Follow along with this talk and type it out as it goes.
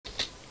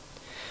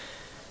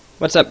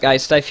What's up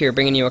guys, Stife here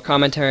bringing you a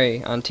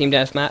commentary on Team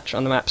Deathmatch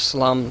on the map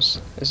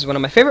Slums. This is one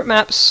of my favorite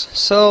maps,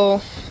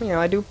 so,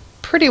 I do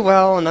pretty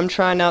well and I'm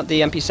trying out the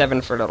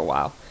MP7 for a little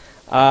while.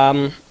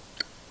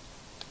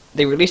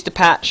 They released a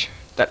patch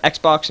that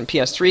Xbox and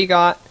PS3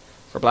 got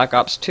for Black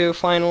Ops 2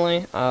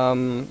 finally,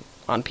 on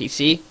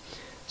PC.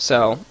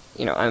 So,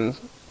 I'm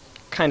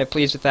kind of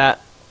pleased with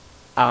that.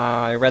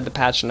 I read the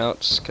patch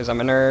notes because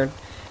I'm a nerd,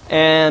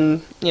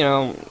 and,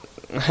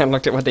 I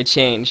looked at what they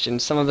changed, and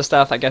some of the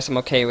stuff I guess I'm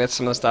okay with,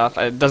 some of the stuff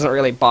it doesn't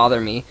really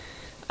bother me.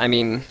 I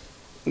mean,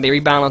 they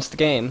rebalanced the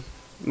game,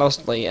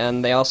 mostly,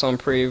 and they also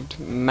improved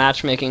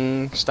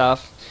matchmaking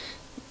stuff,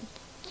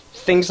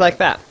 things like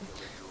that.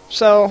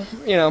 So,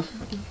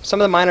 some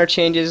of the minor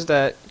changes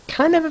that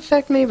kind of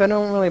affect me but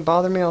don't really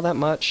bother me all that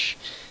much.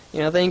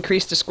 They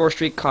increased the score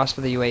streak cost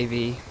for the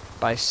UAV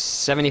by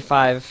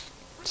 75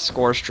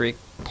 score streak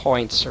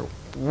points, or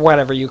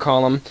whatever you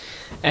call them,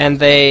 and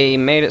they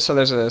made it so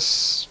there's a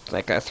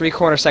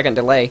 3/4 second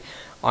delay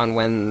on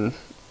when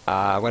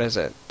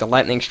the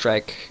lightning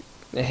strike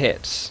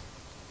hits.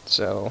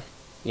 So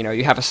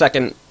you have a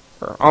second,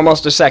 or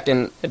almost a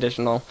second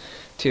additional,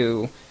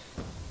 to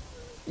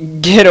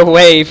get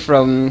away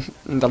from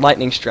the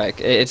lightning strike.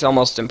 It's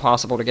almost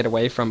impossible to get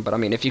away from, but I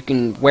mean, if you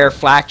can wear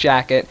flak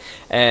jacket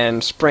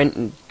and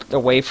sprint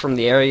away from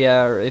the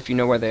area, or if you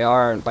know where they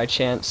are and by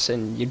chance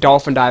and you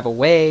dolphin dive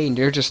away and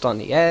you're just on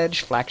the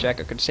edge, flak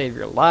jacket could save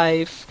your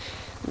life.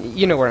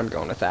 You know where I'm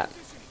going with that.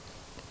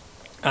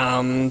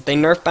 They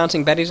nerfed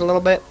bouncing betties a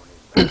little bit.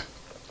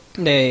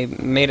 They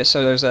made it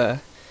so there's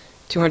a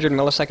 200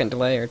 millisecond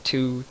delay, or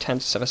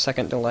 0.2 of a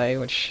second delay,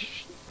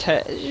 which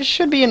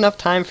should be enough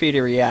time for you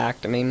to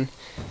react. I mean,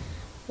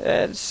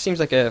 it seems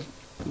like a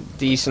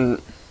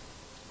decent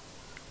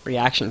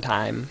reaction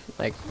time,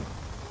 like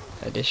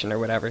addition or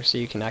whatever, so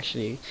you can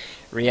actually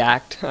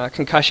react.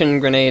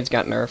 Concussion grenades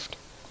got nerfed.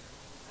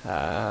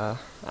 I'm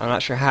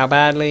not sure how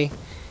badly.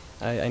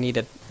 I need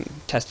to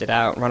test it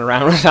out, run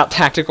around without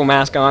tactical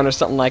mask on or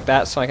something like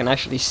that, so I can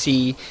actually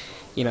see,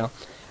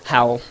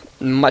 how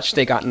much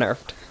they got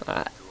nerfed.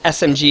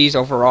 SMGs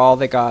overall,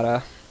 they got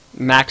a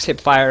max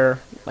hipfire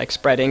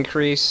spread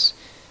increase,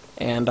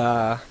 and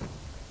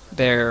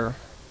their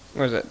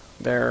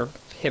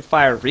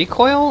hipfire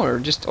recoil, or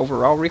just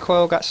overall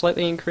recoil, got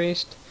slightly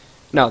increased.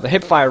 No, the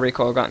hipfire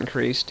recoil got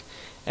increased,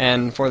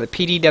 and for the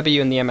PDW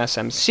and the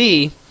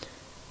MSMC,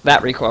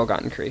 that recoil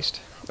got increased.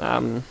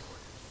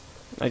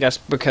 I guess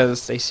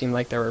because they seemed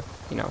like they were,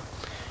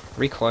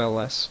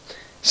 recoilless.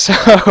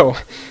 So,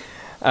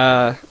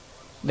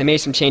 they made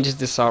some changes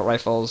to assault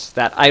rifles.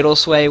 That idle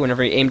sway,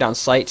 whenever you aim down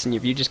sights and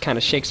your view just kind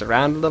of shakes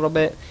around a little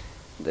bit,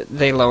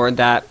 they lowered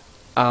that.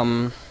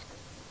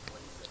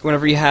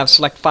 Whenever you have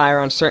select fire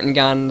on certain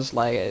guns,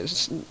 like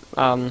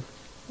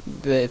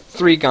the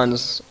 3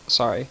 guns,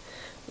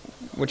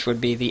 which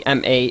would be the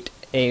M8,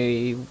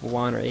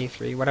 A1, or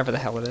A3, whatever the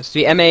hell it is.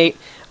 The M8,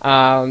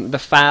 the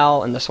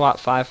FAL, and the SWAT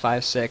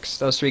 5.56.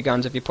 Those 3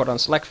 guns, if you put on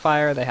select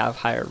fire, they have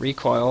higher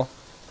recoil,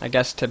 I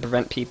guess to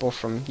prevent people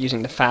from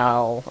using the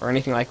FAL or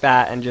anything like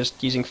that, and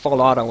just using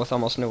full auto with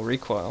almost no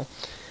recoil.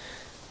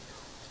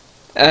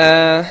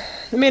 They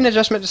made an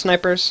adjustment to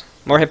snipers.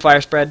 More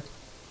hipfire spread.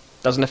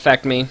 Doesn't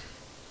affect me.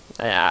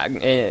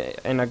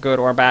 In a good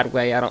or bad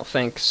way, I don't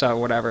think, so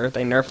whatever.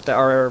 They nerfed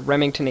our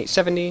Remington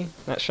 870,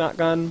 that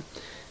shotgun.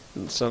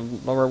 It's a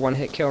lower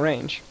one-hit kill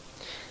range.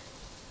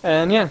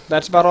 And yeah,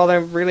 that's about all I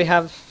really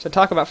have to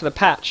talk about for the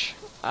patch.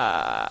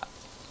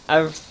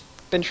 I've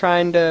been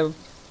trying to,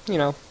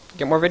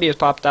 get more videos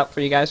popped up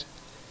for you guys.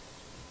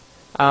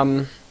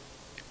 I'm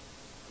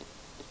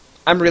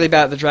really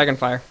bad at the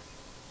Dragonfire,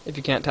 if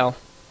you can't tell.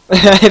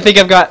 I think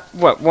I've got,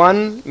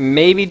 1,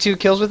 maybe 2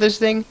 kills with this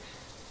thing?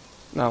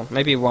 No,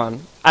 maybe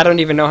 1. I don't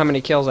even know how many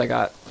kills I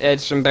got.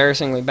 It's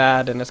embarrassingly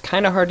bad, and it's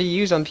kind of hard to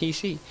use on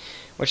PC,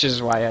 which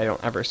is why I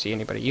don't ever see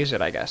anybody use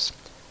it, I guess.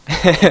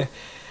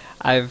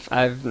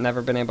 I've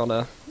never been able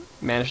to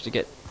manage to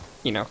get,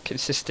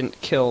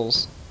 consistent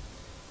kills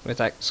with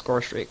that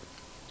score streak.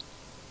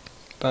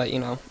 But,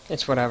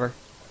 it's whatever.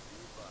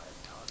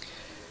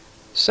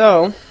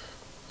 So,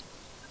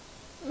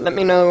 let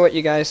me know what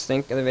you guys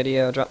think of the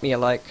video. Drop me a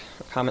like,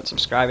 comment,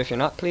 subscribe if you're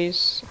not,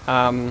 please.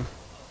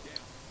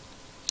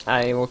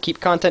 I will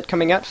keep content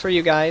coming out for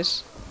you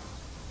guys.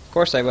 Of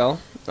course I will.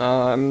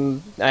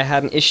 I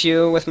had an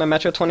issue with my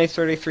Metro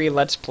 2033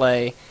 Let's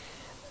Play.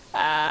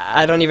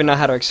 I don't even know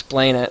how to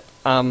explain it.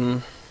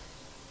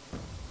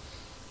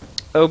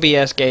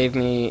 OBS gave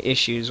me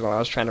issues while I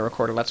was trying to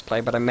record a Let's Play,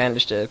 but I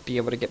managed to be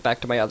able to get back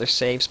to my other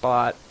save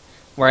spot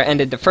where I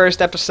ended the first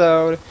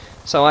episode,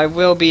 so I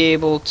will be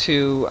able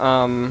to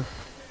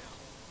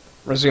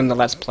resume the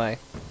Let's Play.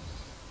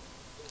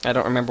 I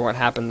don't remember what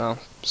happened though,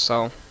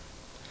 so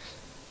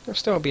there'll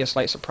still be a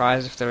slight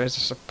surprise if there is a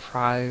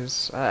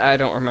surprise. I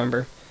don't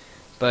remember,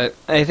 but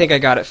I think I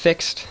got it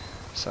fixed,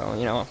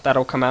 so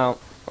that'll come out.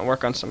 I'll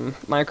work on some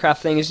Minecraft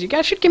things. You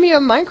guys should give me a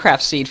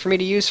Minecraft seed for me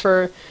to use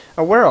for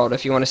a world.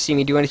 If you want to see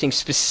me do anything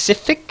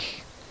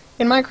specific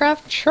in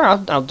Minecraft, sure,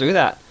 I'll do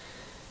that.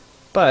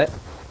 But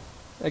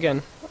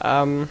again,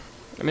 let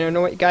me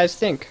know what you guys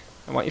think.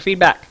 I want your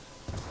feedback.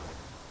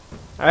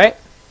 Alright?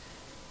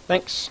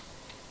 Thanks.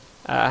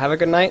 Have a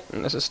good night,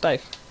 and this is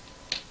Stife.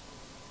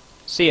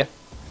 See ya.